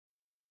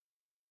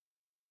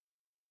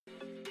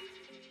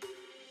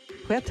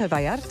Puerto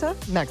Vallarta,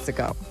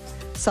 Mexico.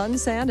 Sun,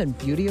 sand, and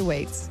beauty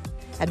awaits.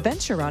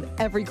 Adventure around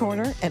every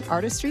corner and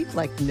artistry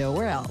like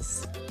nowhere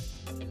else.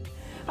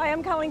 Hi,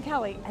 I'm Colleen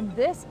Kelly, and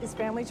this is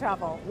Family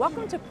Travel.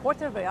 Welcome to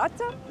Puerto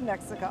Vallarta,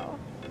 Mexico.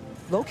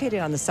 Located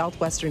on the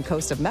southwestern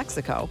coast of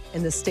Mexico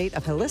in the state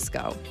of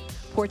Jalisco,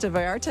 Puerto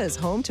Vallarta is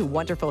home to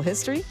wonderful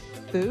history,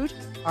 food,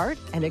 art,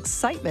 and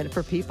excitement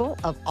for people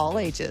of all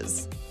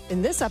ages.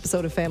 In this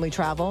episode of Family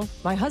Travel,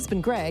 my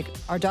husband Greg,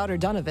 our daughter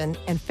Donovan,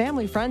 and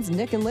family friends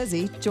Nick and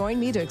Lizzie join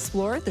me to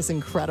explore this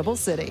incredible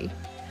city.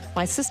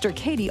 My sister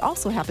Katie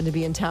also happened to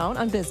be in town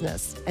on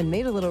business and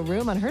made a little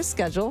room on her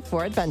schedule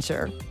for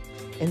adventure.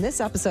 In this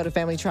episode of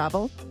Family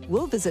Travel,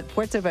 we'll visit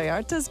Puerto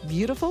Vallarta's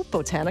beautiful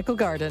Botanical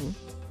Garden,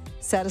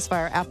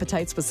 satisfy our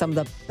appetites with some of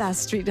the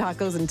best street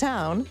tacos in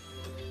town,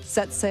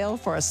 set sail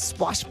for a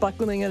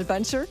swashbuckling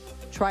adventure,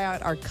 try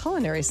out our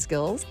culinary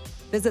skills,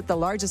 visit the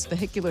largest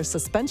vehicular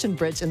suspension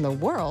bridge in the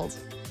world,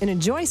 and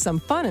enjoy some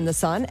fun in the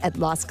sun at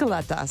Las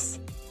Caletas.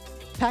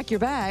 Pack your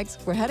bags,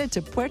 we're headed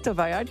to Puerto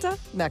Vallarta,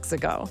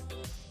 Mexico.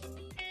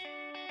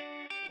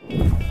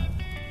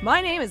 My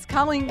name is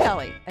Colleen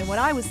Kelly, and when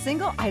I was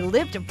single, I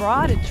lived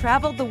abroad and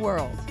traveled the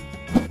world.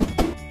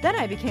 Then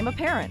I became a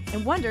parent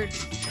and wondered,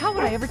 how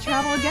would I ever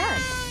travel again?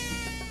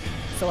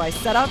 So I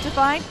set out to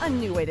find a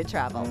new way to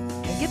travel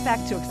and get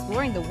back to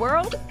exploring the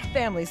world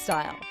family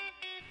style.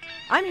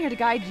 I'm here to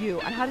guide you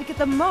on how to get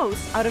the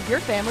most out of your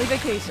family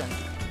vacation.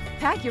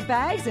 Pack your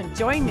bags and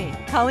join me,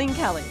 Colleen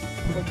Kelly.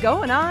 We're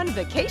going on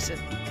vacation.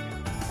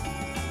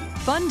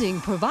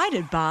 Funding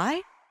provided by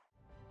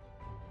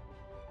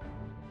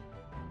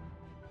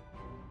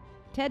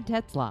Ted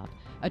Tetzlaff,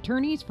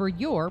 attorneys for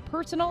your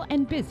personal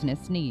and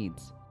business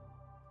needs.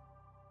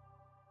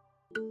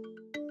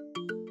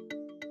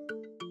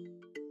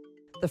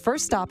 The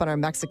first stop on our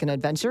Mexican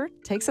adventure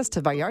takes us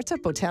to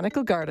Vallarta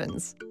Botanical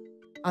Gardens.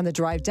 On the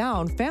drive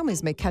down,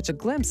 families may catch a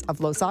glimpse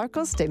of Los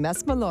Arcos de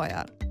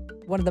Mesmaloya.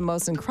 One of the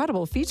most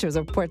incredible features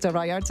of Puerto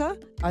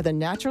Vallarta are the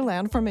natural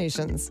land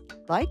formations,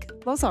 like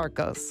Los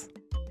Arcos.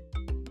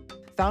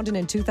 Founded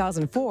in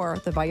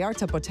 2004, the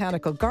Vallarta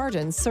Botanical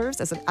Gardens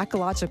serves as an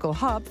ecological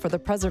hub for the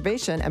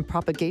preservation and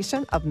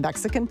propagation of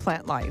Mexican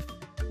plant life.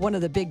 One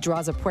of the big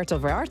draws of Puerto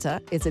Vallarta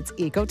is its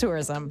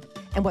ecotourism.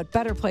 And what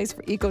better place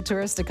for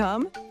ecotourists to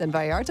come than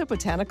Vallarta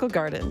Botanical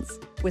Gardens?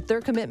 With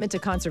their commitment to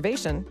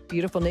conservation,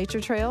 beautiful nature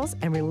trails,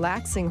 and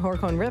relaxing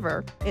Horcon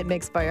River, it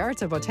makes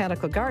Vallarta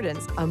Botanical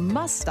Gardens a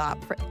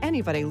must-stop for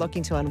anybody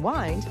looking to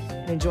unwind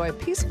and enjoy a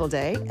peaceful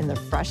day in the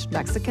fresh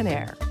Mexican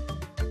air.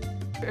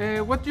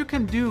 What you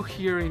can do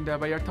here in the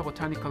Vallarta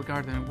Botanical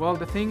Garden? Well,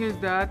 the thing is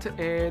that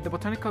the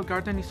Botanical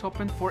Garden is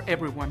open for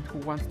everyone who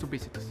wants to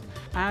visit us.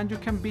 And you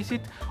can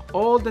visit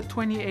all the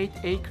 28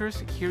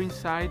 acres here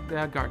inside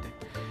the garden.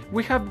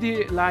 We have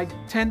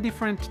 10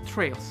 different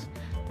trails.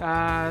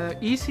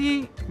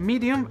 Easy,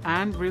 medium,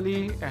 and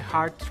really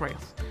hard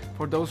trails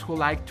for those who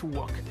like to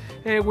walk.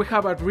 We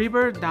have a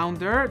river down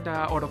there,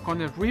 the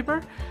Orocones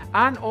River,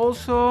 and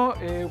also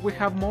we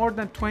have more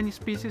than 20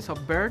 species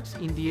of birds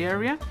in the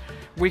area.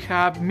 We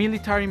have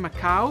military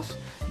macaws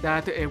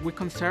that we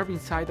conserve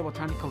inside the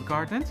Botanical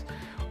Gardens.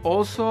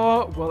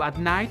 Also, well, at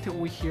night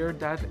we hear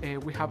that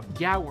we have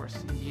jaguars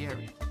in the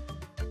area.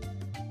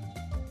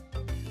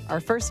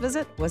 Our first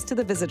visit was to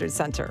the Visitor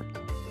Center.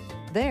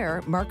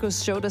 There,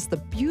 Marcos showed us the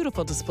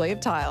beautiful display of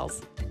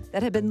tiles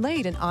that had been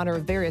laid in honor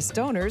of various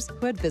donors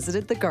who had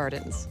visited the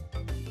gardens.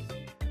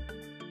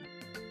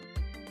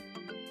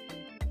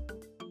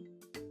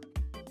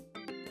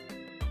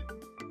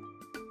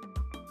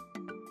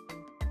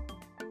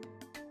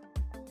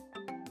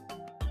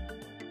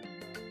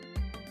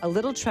 A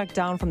little trek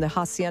down from the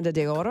Hacienda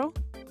de Oro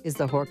is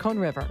the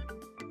Horcon River.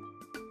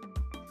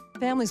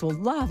 Families will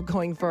love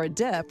going for a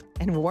dip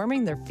and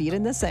warming their feet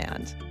in the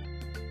sand.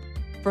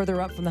 Further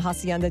up from the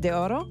Hacienda de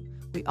Oro,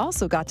 we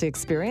also got to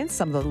experience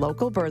some of the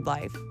local bird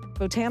life.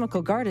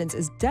 Botanical Gardens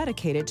is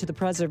dedicated to the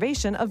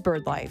preservation of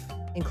bird life,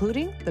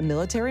 including the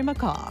military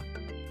macaw.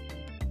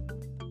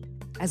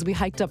 As we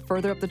hiked up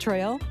further up the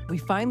trail, we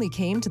finally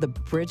came to the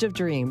Bridge of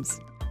Dreams,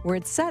 where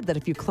it's said that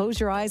if you close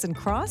your eyes and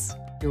cross,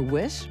 your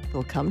wish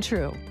will come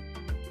true.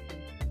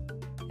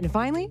 And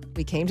finally,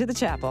 we came to the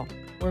chapel,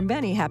 where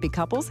many happy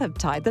couples have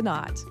tied the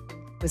knot.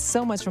 With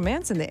so much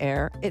romance in the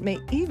air, it may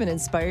even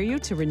inspire you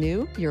to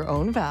renew your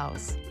own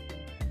vows.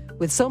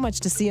 With so much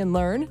to see and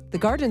learn, the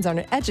gardens are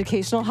an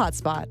educational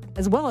hotspot,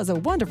 as well as a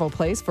wonderful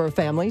place for a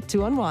family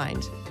to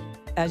unwind.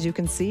 As you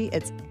can see,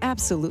 it's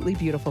absolutely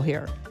beautiful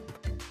here.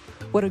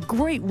 What a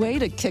great way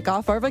to kick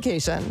off our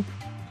vacation!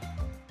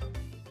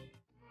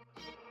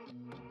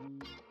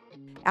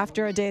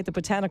 After a day at the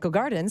Botanical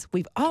Gardens,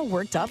 we've all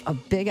worked up a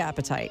big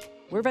appetite.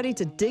 We're ready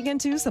to dig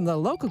into some of the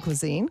local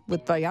cuisine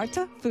with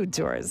Vallarta Food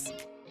Tours.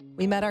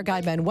 We met our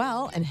guide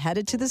Manuel and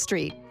headed to the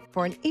street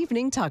for an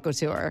evening taco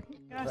tour.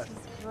 Gosh, this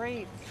is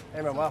great.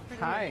 Hey, Manuel.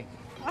 Hi.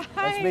 Hi.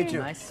 Nice to meet you.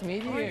 Nice to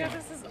meet you. Oh my God,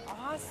 this is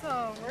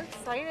awesome. We're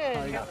excited.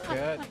 Oh, yeah,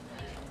 good.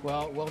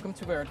 Well, welcome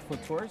to Vallarta Food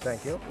Tours.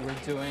 Thank you. We're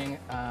doing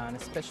a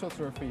special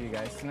tour for you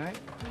guys tonight.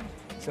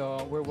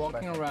 So we're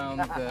walking around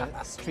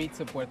the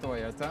streets of Puerto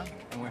Vallarta,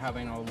 and we're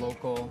having our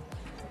local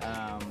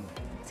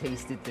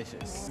tasty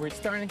dishes. We're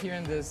starting here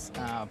in this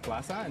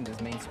plaza, in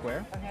this main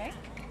square. Okay.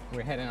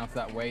 We're heading off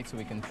that way so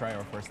we can try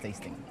our first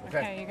tasting.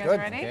 Okay, you guys Good.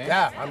 ready? Okay.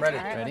 Yeah, I'm ready.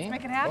 All right, Ready? let's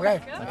make it happen.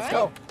 Okay, Good. let's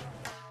go.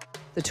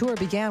 The tour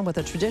began with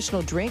a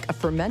traditional drink of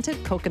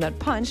fermented coconut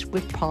punch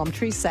with palm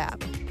tree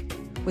sap.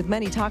 With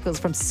many tacos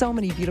from so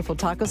many beautiful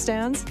taco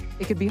stands,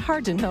 it could be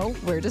hard to know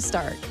where to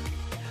start.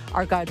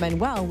 Our guide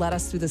Manuel led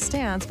us through the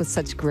stands with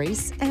such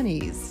grace and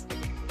ease.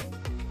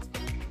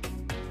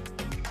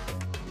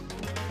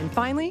 And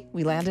finally,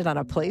 we landed on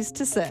a place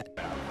to sit.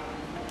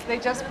 They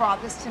just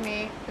brought this to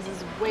me. This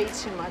is way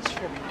too much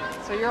for me.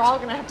 So you're all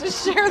gonna have to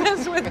share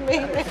this with me.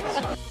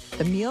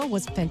 The meal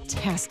was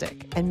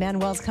fantastic, and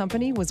Manuel's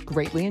company was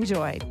greatly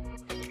enjoyed.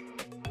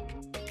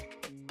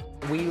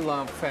 We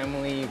love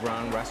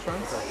family-run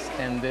restaurants,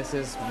 and this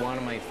is one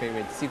of my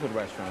favorite seafood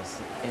restaurants.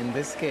 In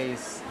this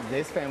case,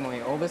 this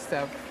family, all the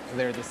staff,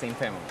 they're the same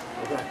family.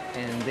 Okay.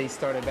 And they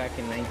started back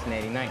in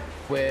 1989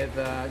 with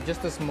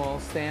just a small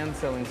stand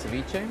selling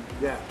ceviche.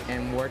 Yeah.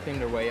 And working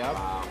their way up.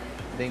 Wow.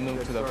 They moved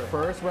Good to the story.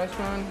 first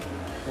restaurant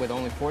with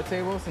only 4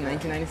 tables in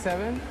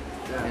 1997,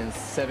 Yeah. and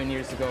 7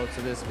 years ago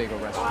to this bigger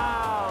restaurant.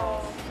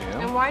 Wow. Yeah.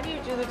 And why do you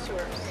do the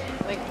tours?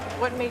 Like,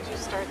 what made you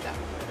start them?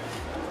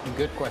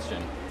 Good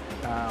question.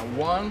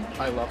 One,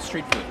 I love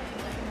street food.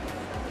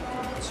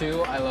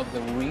 2, I love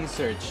the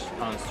research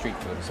on street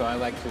food. So I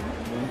like to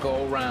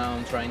go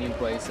around, try new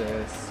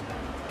places.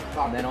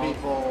 Talk Then to I'll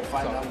people,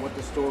 find talk- out what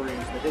the stories,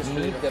 the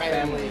history, Meet the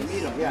families,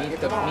 meet them, yeah, meet,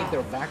 get the, to know meet them.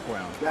 their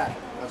background. Yeah,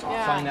 that's awesome.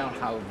 Yeah. Find out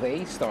how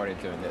they started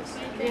doing this.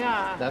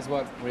 Yeah. That's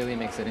what really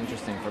makes it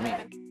interesting for me.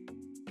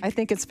 I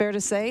think it's fair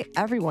to say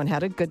everyone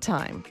had a good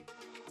time.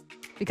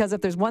 Because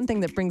if there's one thing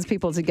that brings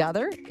people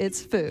together,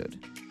 it's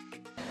food.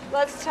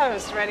 Let's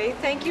toast. Ready?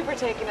 Thank you for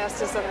taking us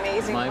to this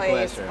amazing My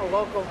place, pleasure. a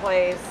local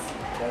place.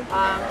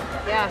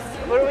 Yes.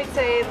 What do we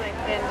say in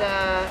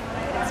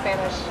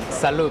Spanish?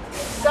 Salud.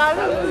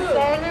 Salud.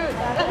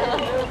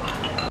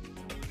 Salud.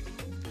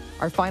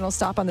 Our final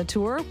stop on the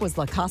tour was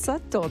La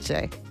Casa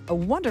Dolce, a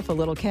wonderful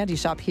little candy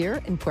shop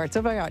here in Puerto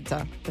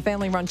Vallarta. The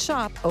family-run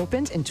shop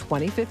opened in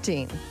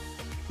 2015.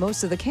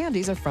 Most of the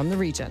candies are from the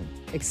region,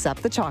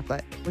 except the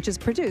chocolate, which is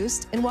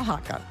produced in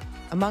Oaxaca.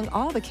 Among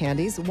all the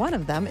candies, one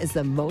of them is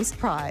the most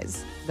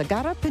prized, the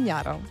Gara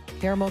Piñado,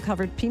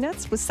 caramel-covered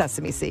peanuts with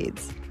sesame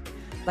seeds.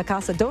 La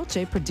Casa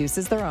Dolce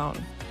produces their own.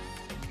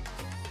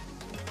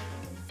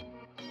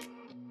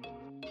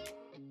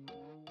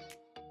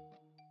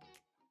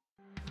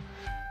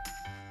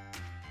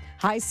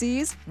 High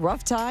seas,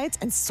 rough tides,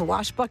 and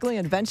swashbuckling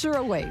adventure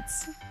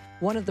awaits.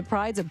 One of the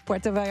prides of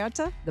Puerto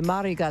Vallarta, the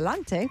Mari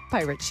Galante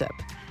pirate ship.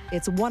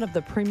 It's one of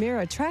the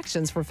premier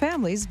attractions for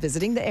families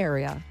visiting the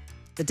area.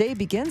 The day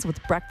begins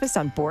with breakfast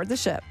on board the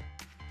ship.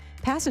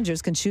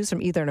 Passengers can choose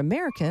from either an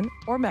American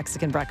or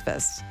Mexican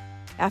breakfast.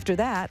 After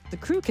that, the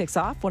crew kicks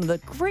off one of the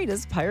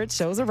greatest pirate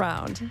shows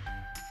around.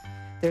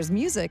 There's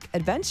music,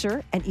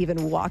 adventure, and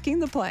even walking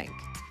the plank.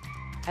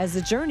 As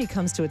the journey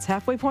comes to its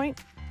halfway point,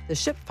 the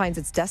ship finds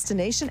its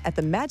destination at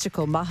the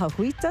magical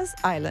Mahahuitas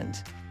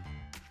Island.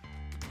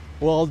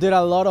 Well, there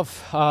are a lot of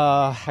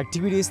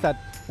activities that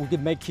we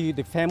can make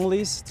the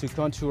families to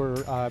come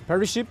to our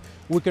pirate ship.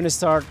 We can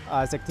start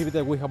as activity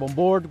that we have on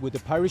board with the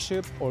pirate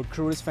ship. Our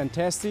crew is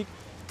fantastic.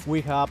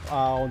 We have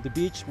on the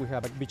beach, we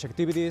have beach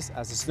activities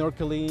as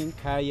snorkeling,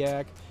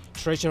 kayak,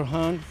 treasure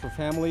hunt for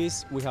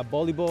families. We have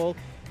volleyball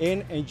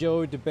and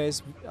enjoy the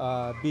best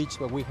beach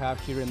that we have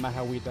here in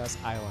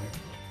Mahahuitas Island.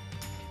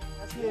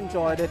 He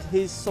enjoyed it.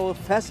 He's so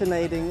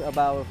fascinating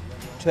about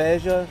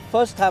treasure.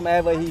 First time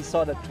ever he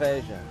saw the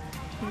treasure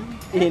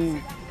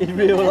in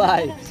real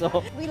life.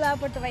 So we love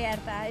Puerto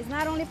Vallarta. It's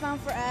not only fun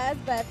for us,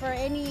 but for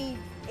any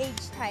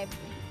age type,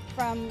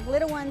 from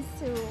little ones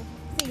to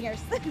seniors.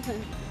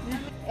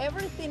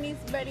 Everything is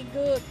very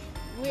good.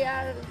 We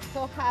are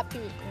so happy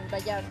in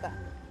Vallarta.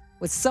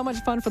 With so much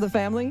fun for the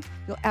family,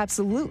 you'll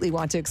absolutely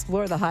want to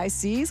explore the high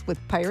seas with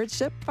Pirate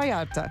Ship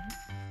Vallarta.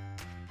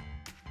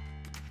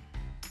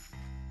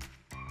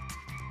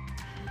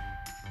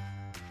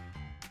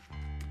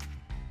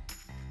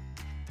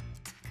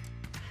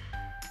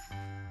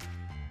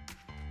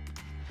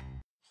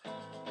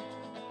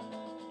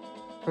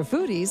 For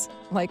foodies,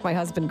 like my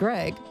husband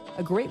Greg,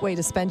 a great way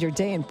to spend your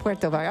day in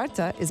Puerto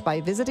Vallarta is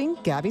by visiting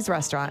Gabby's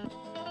restaurant.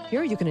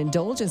 Here you can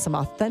indulge in some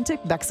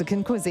authentic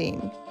Mexican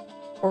cuisine,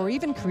 or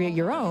even create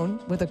your own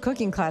with a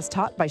cooking class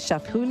taught by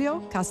Chef Julio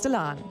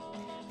Castellan.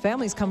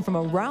 Families come from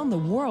around the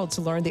world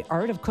to learn the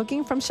art of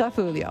cooking from Chef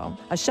Julio,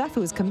 a chef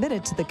who is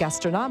committed to the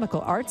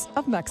gastronomical arts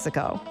of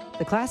Mexico.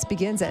 The class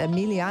begins at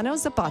Emiliano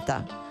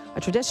Zapata,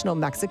 a traditional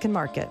Mexican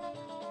market,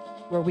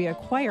 where we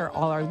acquire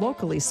all our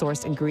locally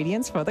sourced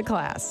ingredients for the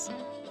class.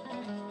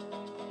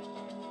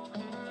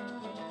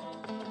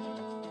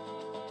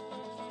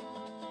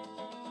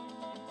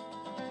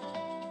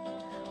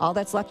 All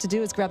that's left to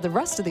do is grab the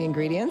rest of the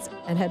ingredients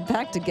and head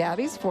back to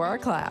Gabby's for our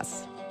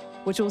class,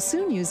 which we'll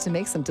soon use to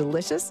make some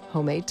delicious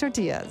homemade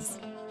tortillas.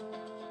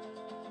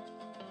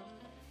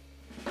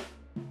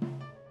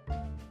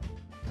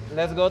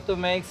 Let's go to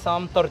make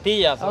some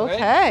tortillas, okay?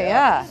 Okay,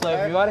 yeah. So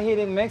if you are here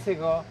in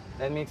Mexico,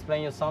 let me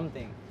explain you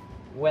something.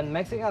 When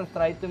Mexicans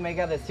try to make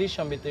a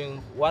decision between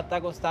what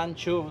taco stand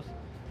choose,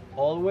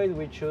 always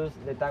we choose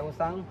the taco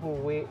stand who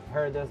we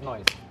heard this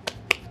noise.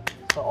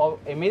 So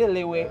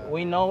immediately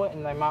we know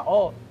in my mind,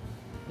 oh,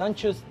 don't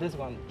choose this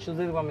one. Choose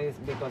this one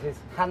because it's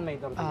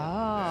handmade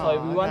tortilla. Oh, so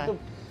if you want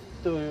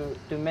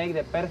to make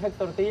the perfect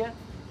tortilla,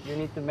 you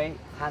need to make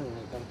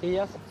handmade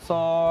tortillas.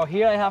 So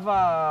here I have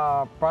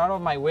a part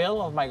of my wheel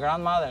of my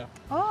grandmother.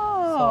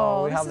 Oh,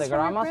 so we this have the is from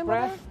your grandma's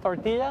grandmother? press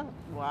tortilla.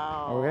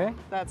 Wow. Okay.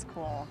 That's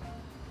cool.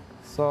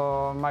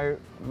 So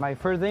my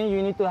first thing,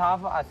 you need to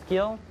have a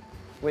skill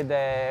with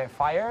the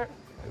fire.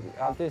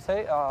 How do you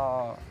say?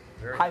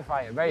 High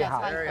fire, very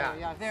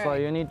high. So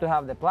you need to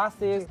have the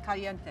plastic.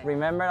 Caliente.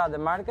 Remember at the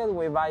market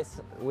we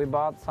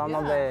bought some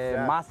of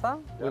the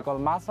masa. We call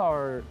masa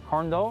or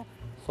corn dough.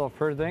 So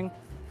first thing,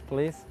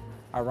 please,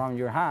 around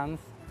your hands.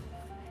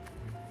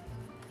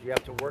 You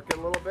have to work it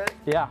a little bit?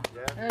 Yeah.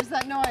 There's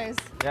that noise.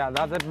 Yeah,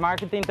 that's the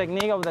marketing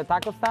technique of the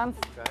taco stands.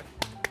 Okay.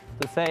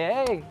 To say,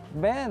 hey,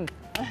 Ben,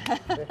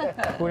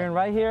 put it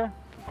right here,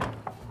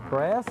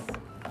 press.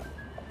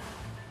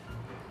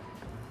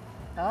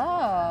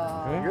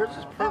 Oh. Okay. Yours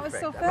is perfect. That was so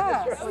I mean,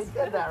 fast. you really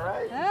did that,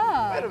 right?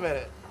 Yeah. Wait a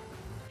minute.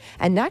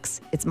 And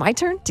next, it's my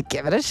turn to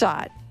give it a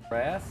shot.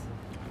 Press.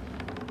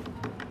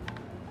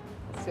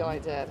 Let's see what I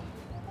did.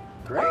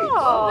 Great.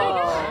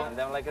 Oh. And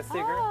then like a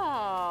sticker.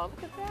 Oh,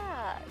 look at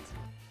that.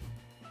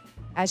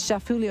 As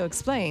Chef Julio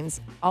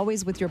explains,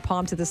 always with your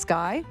palm to the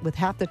sky, with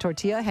half the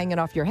tortilla hanging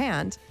off your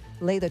hand,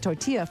 lay the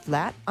tortilla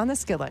flat on the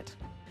skillet.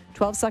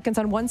 12 seconds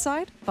on one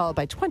side, followed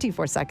by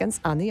 24 seconds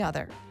on the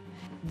other.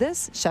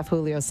 This, Chef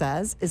Julio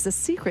says, is the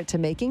secret to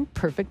making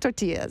perfect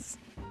tortillas.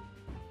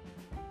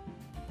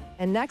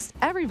 And next,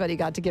 everybody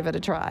got to give it a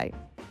try.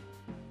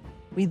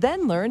 We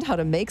then learned how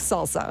to make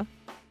salsa.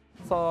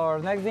 So our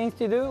next thing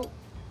to do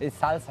is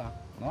salsa.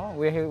 No?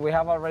 We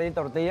have already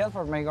tortillas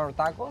for making our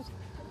tacos,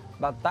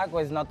 but taco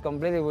is not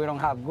completely, we don't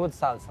have good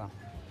salsa.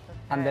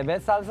 And the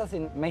best salsas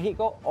in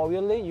Mexico,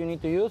 obviously, you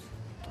need to use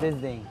this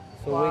thing.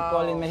 So we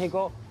call in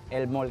Mexico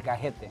el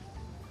molcajete.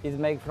 It's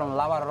made from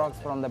lava rocks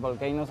from the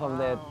volcanoes of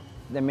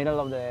the middle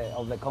of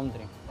the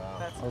country. Wow.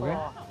 That's okay?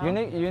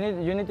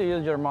 cool. You need to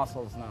use your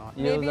muscles now.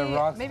 Maybe, use the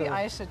rocks maybe to,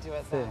 I should do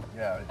it then.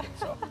 Yeah, I think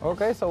so.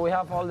 Okay, so we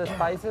have all the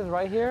spices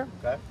right here.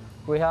 Okay.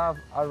 We have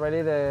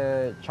already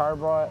the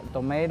charbroiled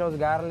tomatoes,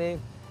 garlic,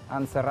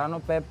 and serrano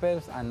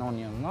peppers and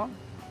onions, no?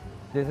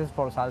 This is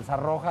for salsa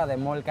roja de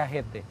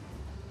molcajete.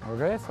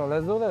 Okay, so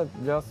let's do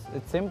that.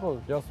 It's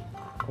simple. Just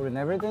putting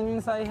everything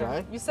inside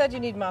here. You said you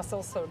need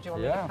muscles, so do you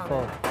want me to Yeah, come so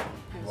and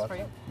do this for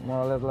you? more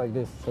or less like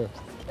this. So,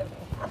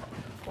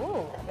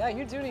 Ooh, yeah,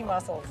 you do need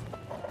muscles.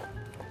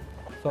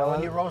 Now,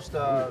 when you roast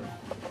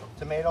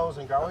tomatoes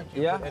and garlic, do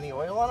you Yeah. put any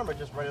oil on them or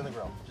just right on the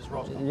grill? Just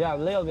roast them? yeah, a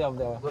little bit of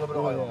the. A little bit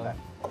of oil, yeah.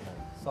 okay.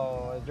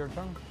 So it's your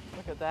turn.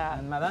 Look at that.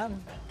 And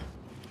madame,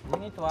 we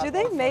need to add Do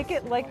they also- make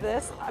it like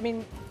this? I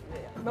mean,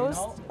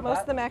 most that-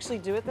 of them actually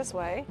do it this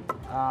way.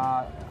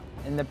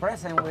 In the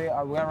present, we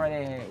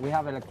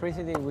have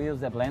electricity. We use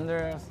the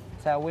blenders,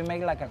 so we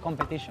make like a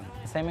competition.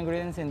 Same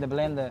ingredients in the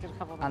blender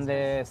and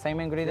the same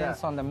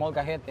ingredients on the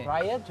molcajete.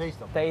 Try it. Taste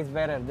them. Tastes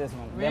better this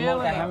one. Really? The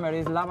molcajete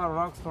is lava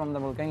rocks from the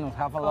volcanoes.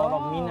 Have a lot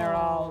of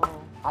minerals,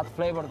 add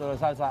flavor to the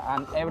salsa,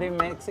 and every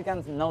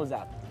Mexican knows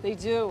that. They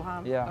do,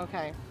 huh? Yeah.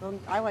 Okay. Well,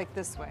 I like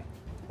this way.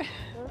 All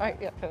right.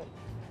 Yeah.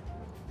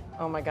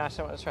 Oh my gosh,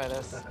 I want to try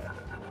this.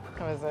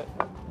 How is it?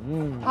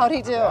 How'd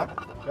he do?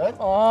 Good?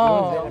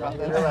 Oh.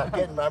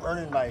 I'm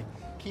earning my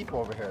keep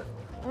over here.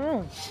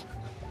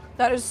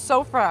 That is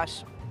so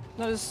fresh.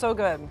 That is so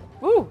good.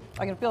 Woo!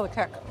 I can feel the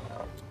kick.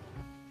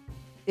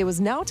 It was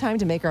now time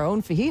to make our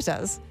own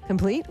fajitas,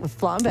 complete with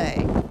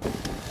flambe.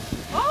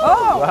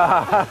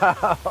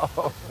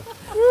 Oh!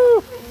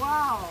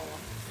 Wow!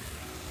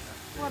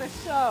 What a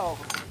show.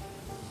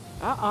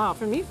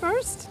 For me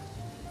first?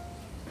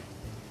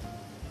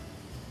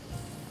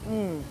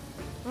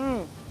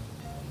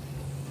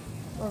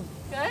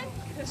 Okay?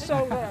 It's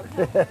so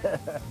good.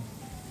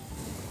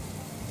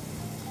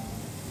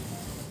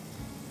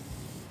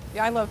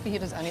 Yeah, I love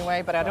fajitas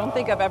anyway, but I don't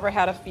think I've ever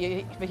had a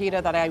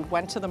fajita that I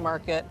went to the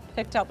market,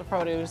 picked out the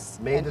produce.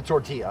 Made the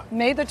tortilla.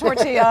 Made the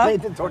tortilla.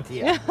 Made the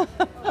tortilla.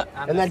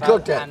 and then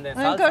cooked it. And the And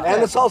salsa.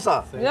 And the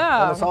salsa.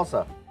 Yeah. And the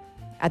salsa.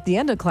 At the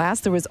end of class,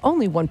 there was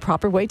only one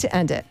proper way to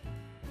end it.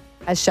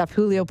 As Chef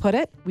Julio put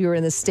it, we were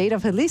in the state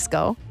of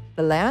Jalisco,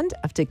 the land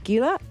of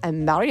tequila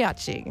and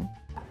mariachi.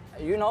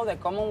 You know, the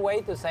common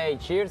way to say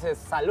cheers is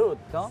salud,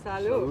 no?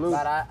 Salud.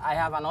 But I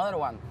have another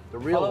one. The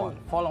real one.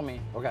 Follow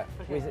me. Okay.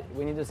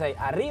 We need to say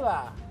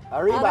arriba,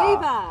 Arriba.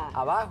 Arriba.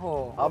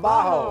 abajo,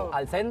 Abajo.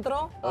 al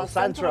centro, Al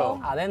centro.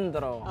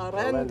 adentro.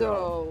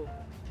 Arrendo.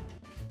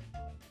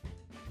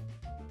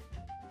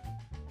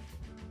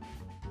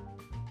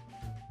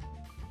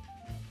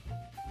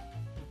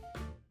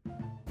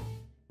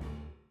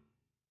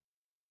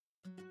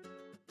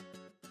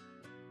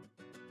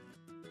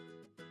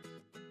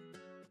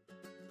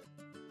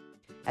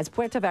 As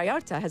Puerto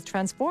Vallarta has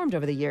transformed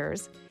over the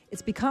years,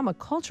 it's become a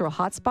cultural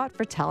hotspot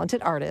for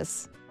talented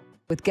artists.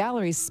 With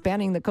galleries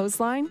spanning the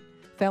coastline,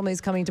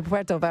 Families coming to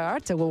Puerto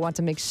Vallarta will want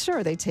to make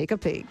sure they take a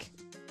peek.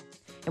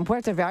 In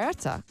Puerto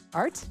Vallarta,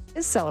 art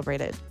is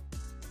celebrated,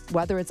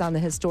 whether it's on the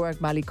historic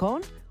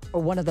Malecón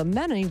or one of the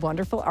many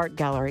wonderful art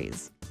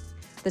galleries.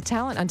 The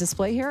talent on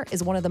display here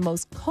is one of the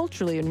most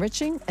culturally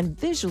enriching and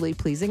visually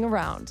pleasing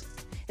around,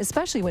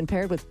 especially when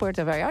paired with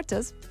Puerto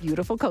Vallarta's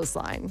beautiful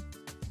coastline.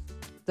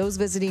 Those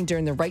visiting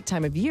during the right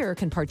time of year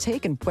can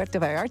partake in Puerto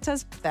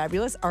Vallarta's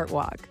fabulous art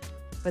walk.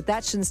 But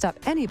that shouldn't stop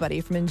anybody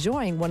from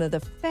enjoying one of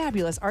the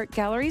fabulous art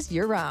galleries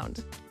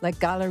year-round, like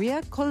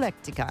Galleria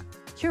Colectica,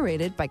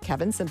 curated by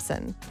Kevin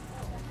Simpson.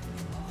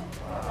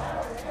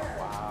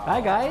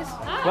 Hi, guys.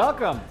 Hi.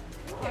 Welcome.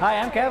 Hi,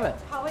 I'm Kevin.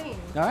 Colleen.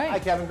 All right. Hi,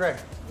 Kevin. Greg.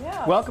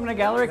 Yeah. Welcome to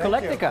Galleria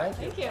Colectica.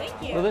 Thank you.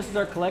 Thank you. Well, this is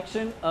our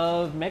collection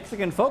of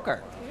Mexican folk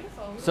art.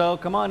 Beautiful. So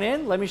come on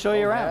in. Let me show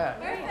you around.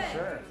 Yeah,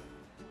 sure.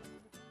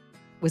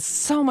 With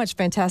so much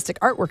fantastic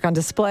artwork on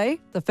display,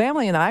 the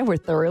family and I were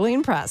thoroughly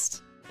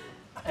impressed.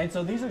 And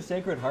so these are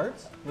sacred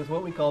hearts with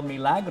what we call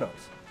milagros.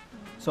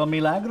 So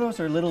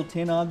milagros are little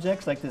tin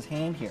objects like this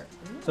hand here.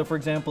 So for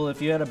example,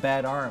 if you had a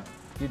bad arm,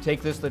 you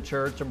take this to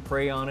church and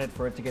pray on it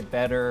for it to get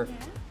better.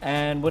 Yeah.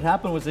 And what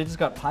happened was they just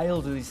got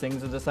piles of these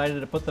things and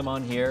decided to put them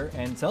on here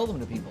and sell them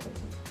to people.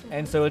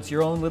 And so it's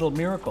your own little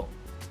miracle.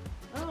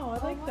 Oh, I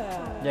like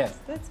that. Yeah.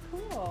 That's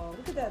cool.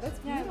 Look at that. That's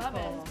beautiful. Yeah, I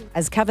love it.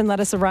 As Kevin led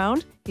us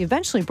around, he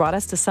eventually brought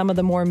us to some of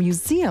the more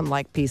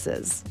museum-like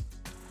pieces.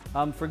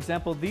 For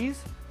example,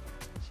 these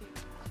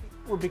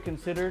would be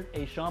considered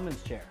a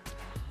shaman's chair.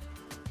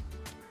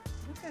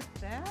 Look at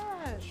that.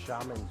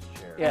 Shaman's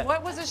chair. Yeah.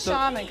 What was a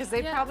shaman? Because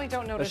they probably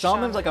don't know what a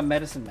shaman's like a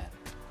medicine man.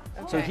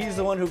 Okay. So he's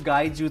the one who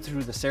guides you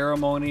through the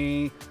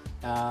ceremony.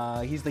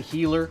 He's the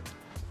healer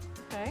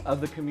of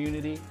the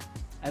community.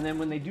 And then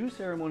when they do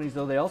ceremonies,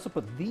 though, they also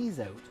put these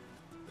out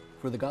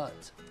for the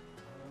gods.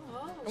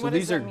 Oh. So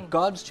these are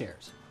gods'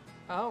 chairs.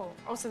 Oh,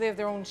 so they have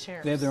their own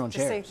chairs. They have their own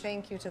chairs. To say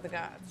thank you to the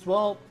gods.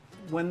 Well,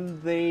 when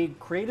they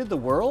created the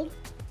world,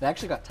 they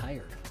actually got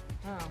tired.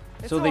 Oh,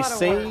 so they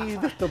say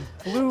that the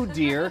blue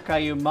deer,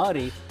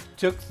 Cayumari,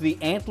 took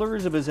the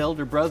antlers of his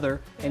elder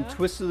brother and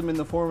twisted them in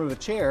the form of a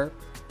chair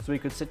so he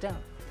could sit down.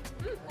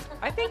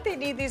 I think they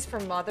need these for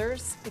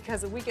mothers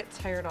because we get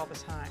tired all the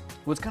time.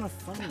 Well, it's kind of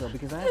funny though,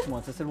 because I asked him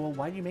once, I said, well,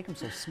 why do you make them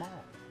so small?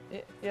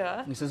 Yeah.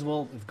 And he says,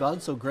 well, if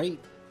God's so great,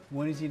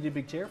 what does he need a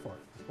big chair for?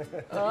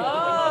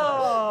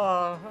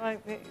 Oh,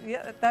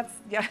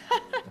 yeah.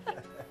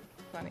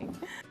 Funny.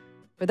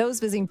 For those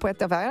visiting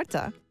Puerto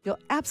Vallarta, you'll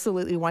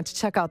absolutely want to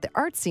check out the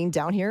art scene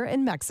down here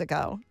in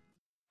Mexico.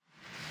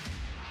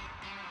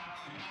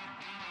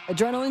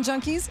 Adrenaline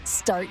junkies,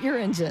 start your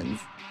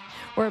engines.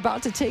 We're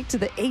about to take to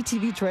the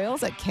ATV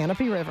trails at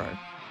Canopy River.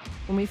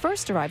 When we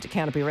first arrived at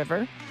Canopy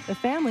River, the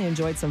family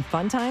enjoyed some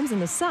fun times in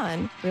the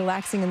sun,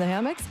 relaxing in the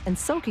hammocks and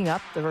soaking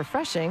up the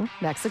refreshing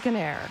Mexican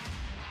air.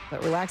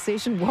 But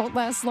relaxation won't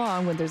last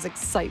long when there's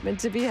excitement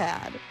to be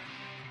had.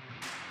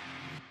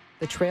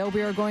 The trail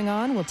we are going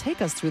on will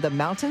take us through the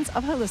mountains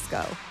of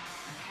Jalisco.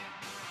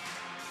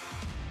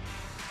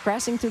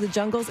 Crashing through the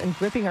jungles and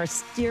gripping our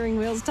steering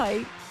wheels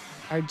tight,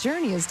 our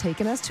journey has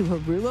taken us to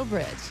Jarulo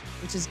Bridge,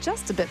 which is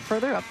just a bit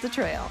further up the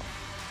trail.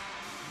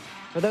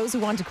 For those who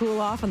want to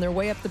cool off on their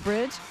way up the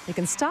bridge, they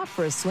can stop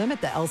for a swim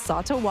at the El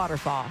Salto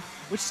waterfall,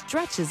 which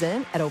stretches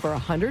in at over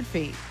 100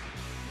 feet.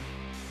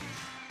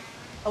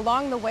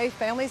 Along the way,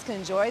 families can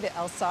enjoy the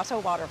El Salto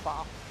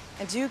waterfall.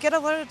 And do you get a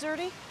little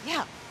dirty?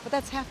 Yeah, but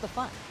that's half the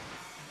fun.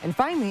 And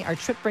finally, our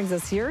trip brings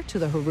us here to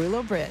the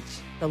Jarulo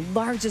Bridge, the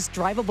largest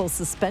drivable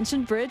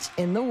suspension bridge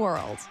in the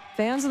world.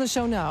 Fans of the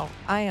show know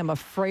I am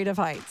afraid of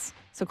heights,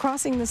 so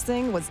crossing this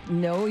thing was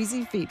no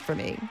easy feat for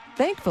me.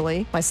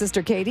 Thankfully, my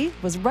sister Katie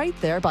was right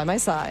there by my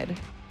side.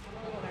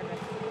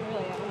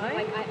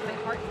 My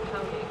heart's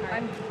pounding.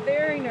 I'm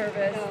very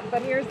nervous,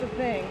 but here's the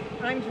thing.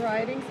 I'm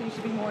driving, so you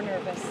should be more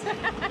nervous.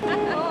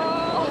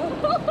 Oh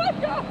my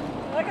God.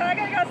 Okay, I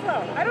gotta go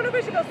slow. I don't know if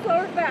I should go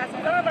slow or fast.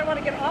 I don't know if I want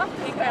to get off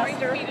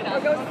faster or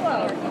go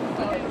slow.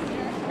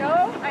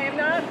 No, I am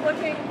not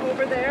looking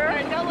over there. All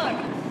right, now look.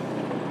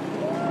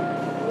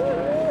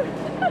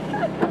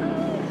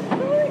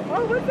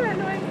 Oh, what's that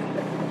noise?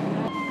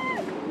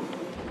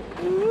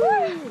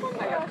 Oh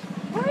my gosh.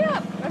 Hurry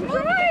up. I'm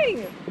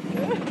trying.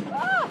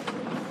 Ah.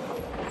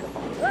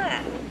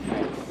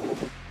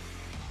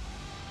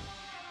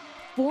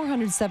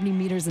 470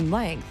 meters in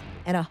length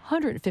and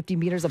 150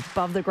 meters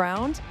above the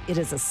ground, it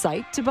is a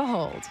sight to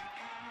behold.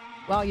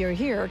 While you're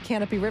here,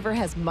 Canopy River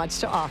has much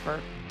to offer,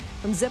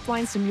 from zip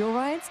lines to mule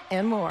rides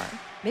and more,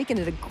 making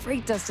it a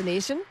great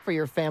destination for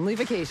your family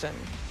vacation.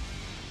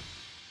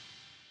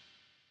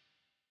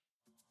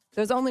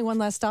 There's only one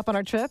last stop on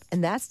our trip,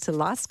 and that's to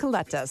Las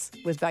Caletas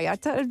with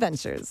Vallarta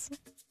Adventures.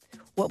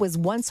 What was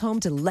once home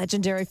to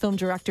legendary film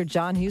director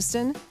John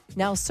Huston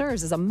now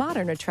serves as a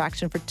modern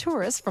attraction for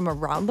tourists from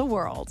around the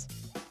world.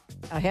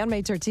 A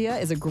handmade tortilla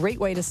is a great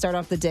way to start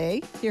off the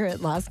day here at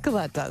Las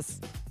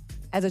Caletas.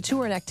 As a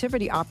tour and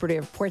activity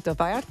operator of Puerto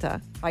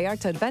Vallarta,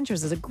 Vallarta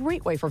Adventures is a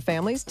great way for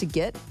families to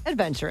get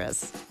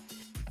adventurous.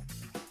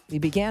 We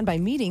began by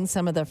meeting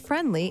some of the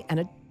friendly and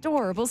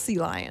adorable sea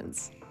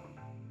lions.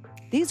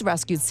 These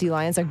rescued sea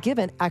lions are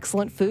given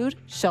excellent food,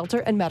 shelter,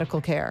 and medical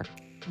care.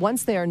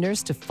 Once they are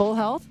nursed to full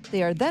health,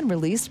 they are then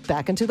released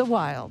back into the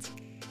wild.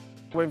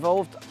 We're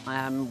involved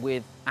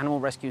with animal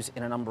rescues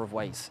in a number of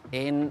ways.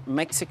 In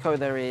Mexico,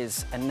 there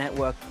is a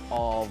network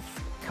of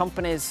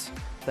companies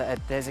that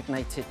are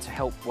designated to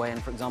help when,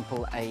 for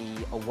example, a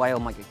whale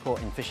might get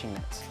caught in fishing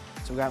nets.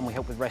 So we go out and we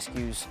help with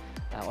rescues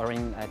or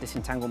in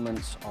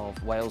disentanglements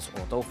of whales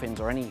or dolphins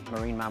or any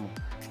marine mammal.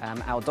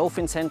 Our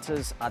dolphin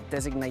centres are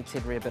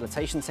designated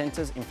rehabilitation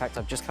centres. In fact,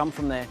 I've just come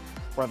from there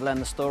where I've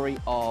learned the story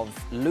of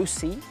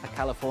Lucy, a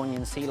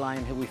Californian sea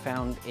lion who we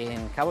found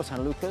in Cabo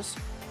San Lucas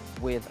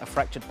with a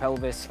fractured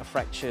pelvis, a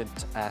fractured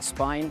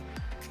spine,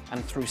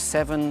 and through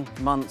 7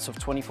 months of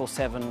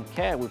 24/7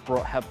 care, we've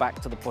brought her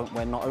back to the point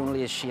where not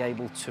only is she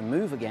able to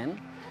move again,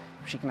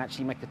 she can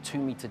actually make a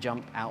 2-meter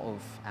jump out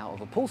of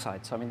a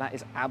poolside. So I mean, that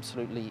is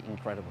absolutely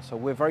incredible. So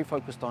we're very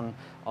focused on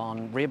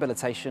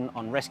rehabilitation,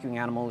 on rescuing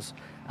animals,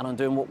 and on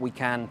doing what we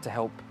can to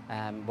help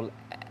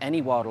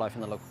any wildlife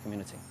in the local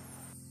community.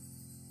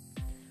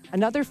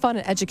 Another fun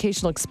and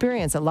educational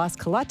experience at Las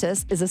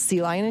Coletas is a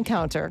sea lion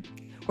encounter,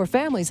 where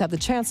families have the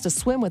chance to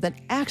swim with an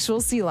actual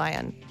sea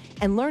lion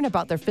and learn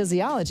about their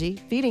physiology,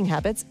 feeding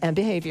habits, and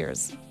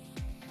behaviors.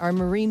 Our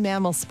marine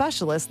mammal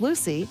specialist,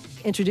 Lucy,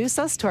 introduced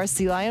us to our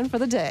sea lion for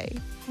the day,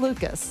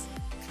 Lucas.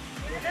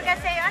 Lucas,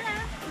 say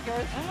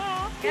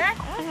hola. Good?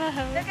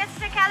 Lucas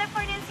is a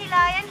Californian sea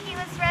lion. He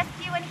was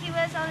rescued when he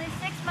was only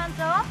 6 months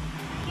old.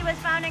 He was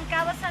found in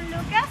Cabo San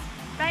Lucas.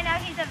 Right now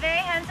he's a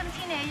very handsome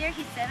teenager.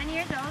 He's 7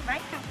 years old,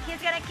 right?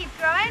 He's gonna keep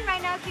growing.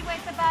 Right now he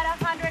weighs about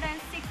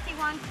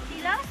 161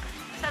 kilos.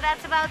 So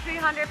that's about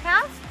 300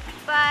 pounds.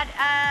 But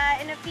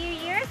in a few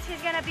years,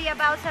 he's gonna be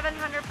about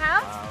 700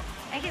 pounds. Wow.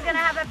 And he's gonna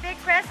have a big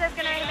crest that's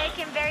gonna make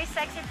him very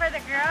sexy for the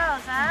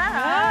girls,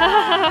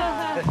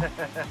 huh?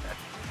 Oh.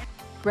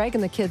 Greg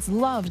and the kids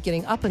loved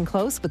getting up and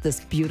close with this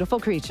beautiful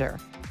creature.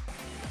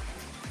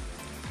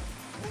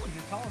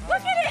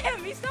 Look at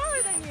him, he's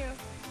taller than you.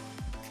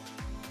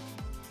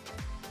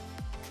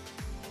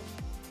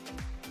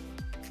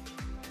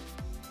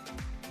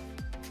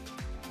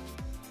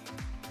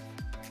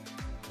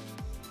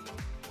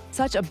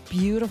 Such a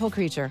beautiful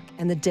creature,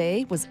 and the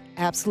day was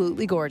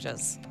absolutely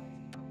gorgeous.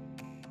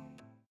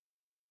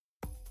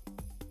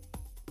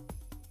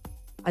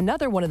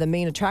 Another one of the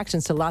main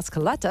attractions to Las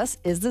Coletas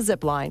is the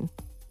zip line.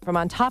 From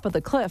on top of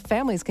the cliff,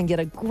 families can get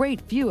a great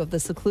view of the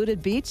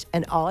secluded beach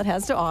and all it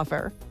has to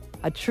offer.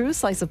 A true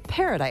slice of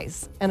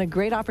paradise and a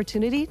great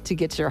opportunity to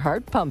get your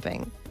heart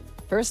pumping.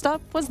 First up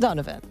was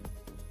Donovan.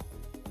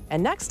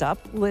 And next up,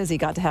 Lizzie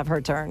got to have her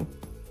turn.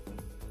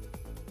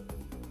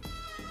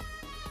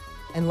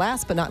 And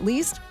last but not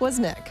least was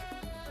Nick.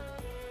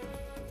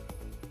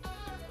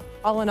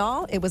 All in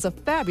all, it was a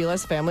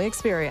fabulous family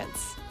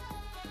experience.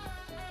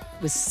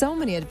 With so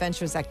many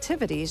adventurous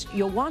activities,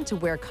 you'll want to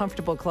wear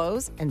comfortable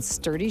clothes and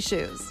sturdy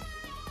shoes.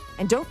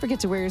 And don't forget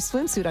to wear your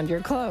swimsuit under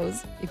your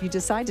clothes if you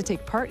decide to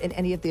take part in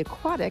any of the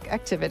aquatic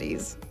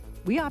activities.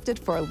 We opted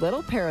for a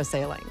little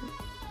parasailing.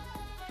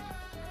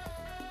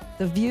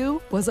 The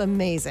view was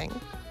amazing.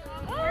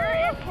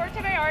 We're in Puerto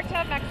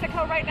Vallarta,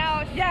 Mexico right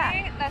now,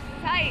 seeing the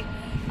sights.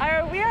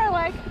 We are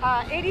like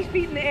 80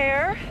 feet in the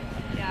air,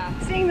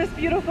 seeing this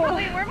beautiful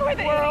we're more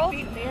than world.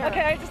 80 feet in the air.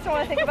 Okay, I just don't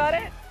want to think about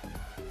it.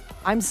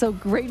 I'm so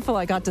grateful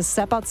I got to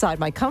step outside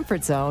my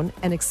comfort zone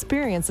and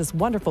experience this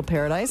wonderful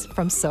paradise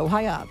from so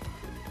high up.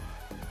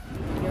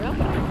 You're up.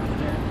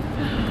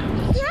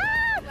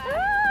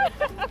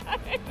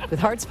 With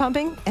hearts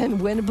pumping and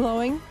wind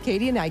blowing,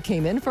 Katie and I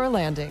came in for a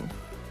landing.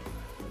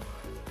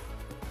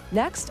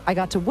 Next, I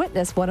got to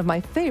witness one of my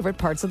favorite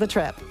parts of the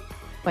trip.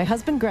 My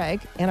husband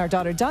Greg and our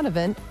daughter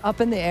Donovan up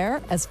in the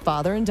air as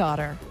father and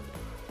daughter.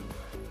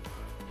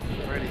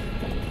 Ready.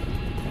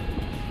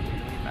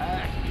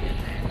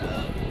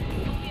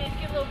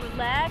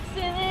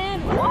 Relaxing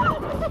in. We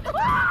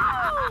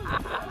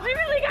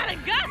really got a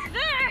gust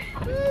there.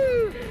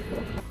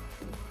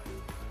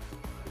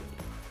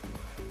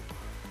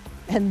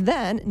 And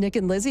then Nick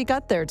and Lizzie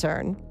got their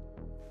turn.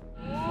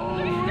 We're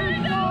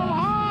so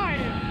high.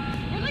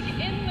 We're like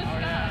in the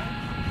sky.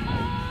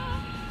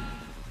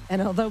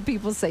 And although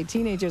people say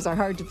teenagers are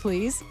hard to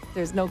please,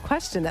 there's no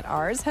question that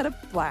ours had a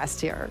blast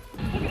here.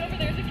 Look over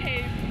there's a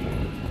cave.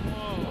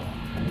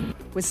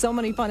 With so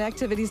many fun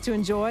activities to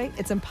enjoy,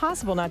 it's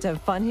impossible not to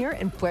have fun here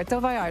in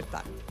Puerto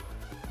Vallarta.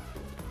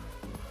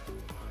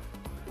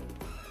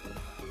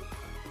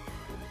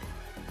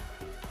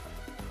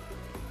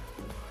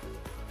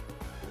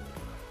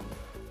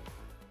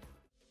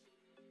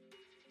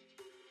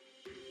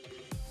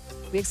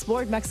 We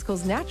explored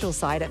Mexico's natural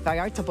side at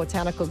Vallarta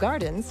Botanical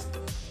Gardens,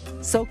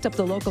 soaked up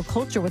the local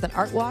culture with an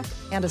art walk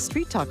and a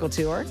street taco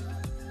tour,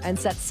 and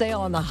set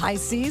sail on the high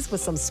seas with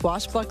some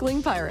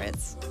swashbuckling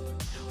pirates.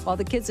 While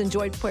the kids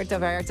enjoyed Puerto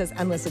Vallarta's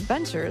endless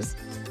adventures,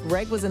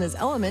 Greg was in his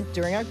element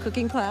during our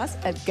cooking class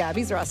at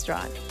Gabby's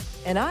restaurant.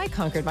 And I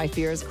conquered my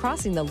fears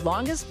crossing the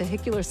longest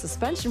vehicular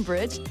suspension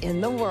bridge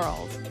in the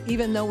world.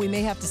 Even though we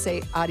may have to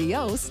say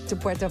adios to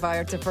Puerto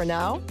Vallarta for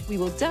now, we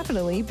will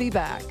definitely be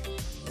back.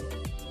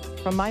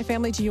 From my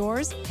family to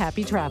yours,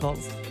 happy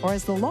travels. Or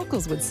as the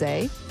locals would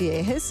say,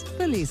 viajes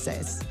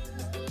felices.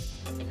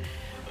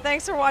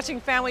 Thanks for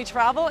watching Family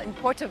Travel in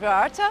Puerto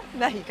Vallarta,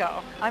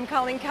 Mexico. I'm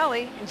Colleen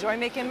Kelly. Enjoy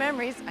making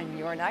memories on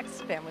your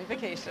next family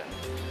vacation.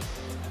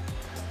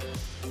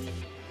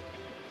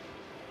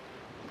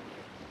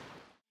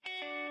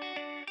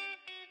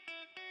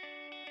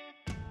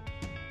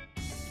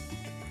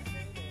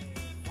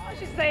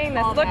 She's saying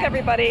this. Look,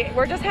 everybody,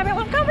 we're just having a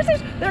little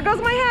conversation. There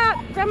goes my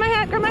hat. Grab my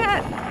hat, grab my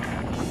hat.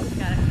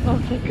 Got it. Oh,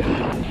 thank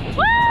God.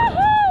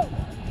 Woohoo!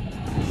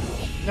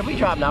 If we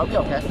drop now,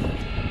 we'll be okay.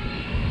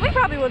 We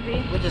probably would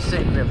be. We're just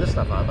sitting here, this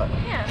stuff on, but.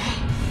 Yeah.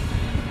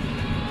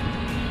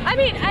 I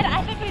mean,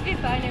 I think we'd be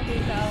fine if we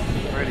fell.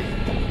 Ready.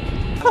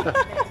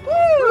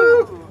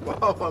 Woo!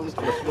 Whoa, I'm just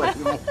gonna sweat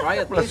even more.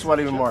 I'm gonna sweat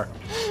even more.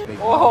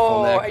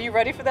 Whoa, are you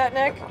ready for that,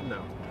 Nick?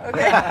 No.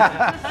 Okay.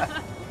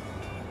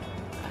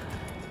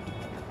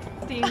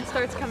 Steam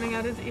starts coming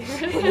out his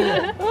ears.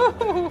 Yeah.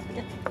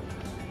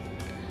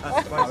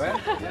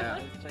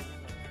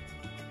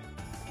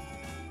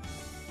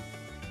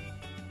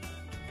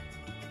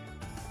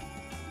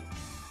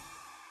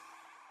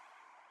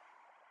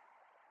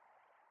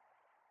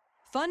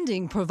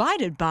 Funding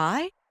provided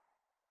by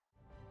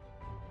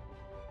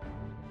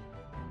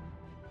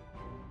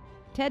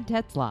Ted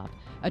Tetzloff,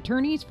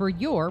 attorneys for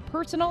your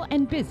personal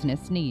and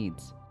business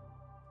needs.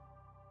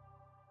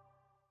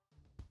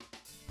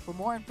 For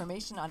more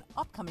information on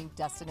upcoming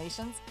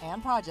destinations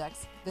and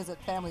projects, visit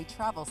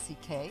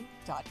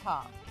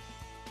familytravelck.com.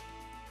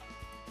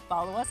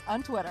 Follow us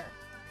on Twitter.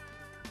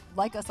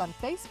 Like us on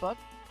Facebook,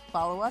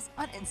 follow us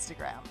on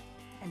Instagram,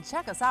 and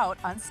check us out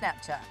on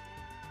Snapchat.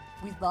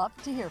 We'd love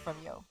to hear from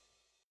you.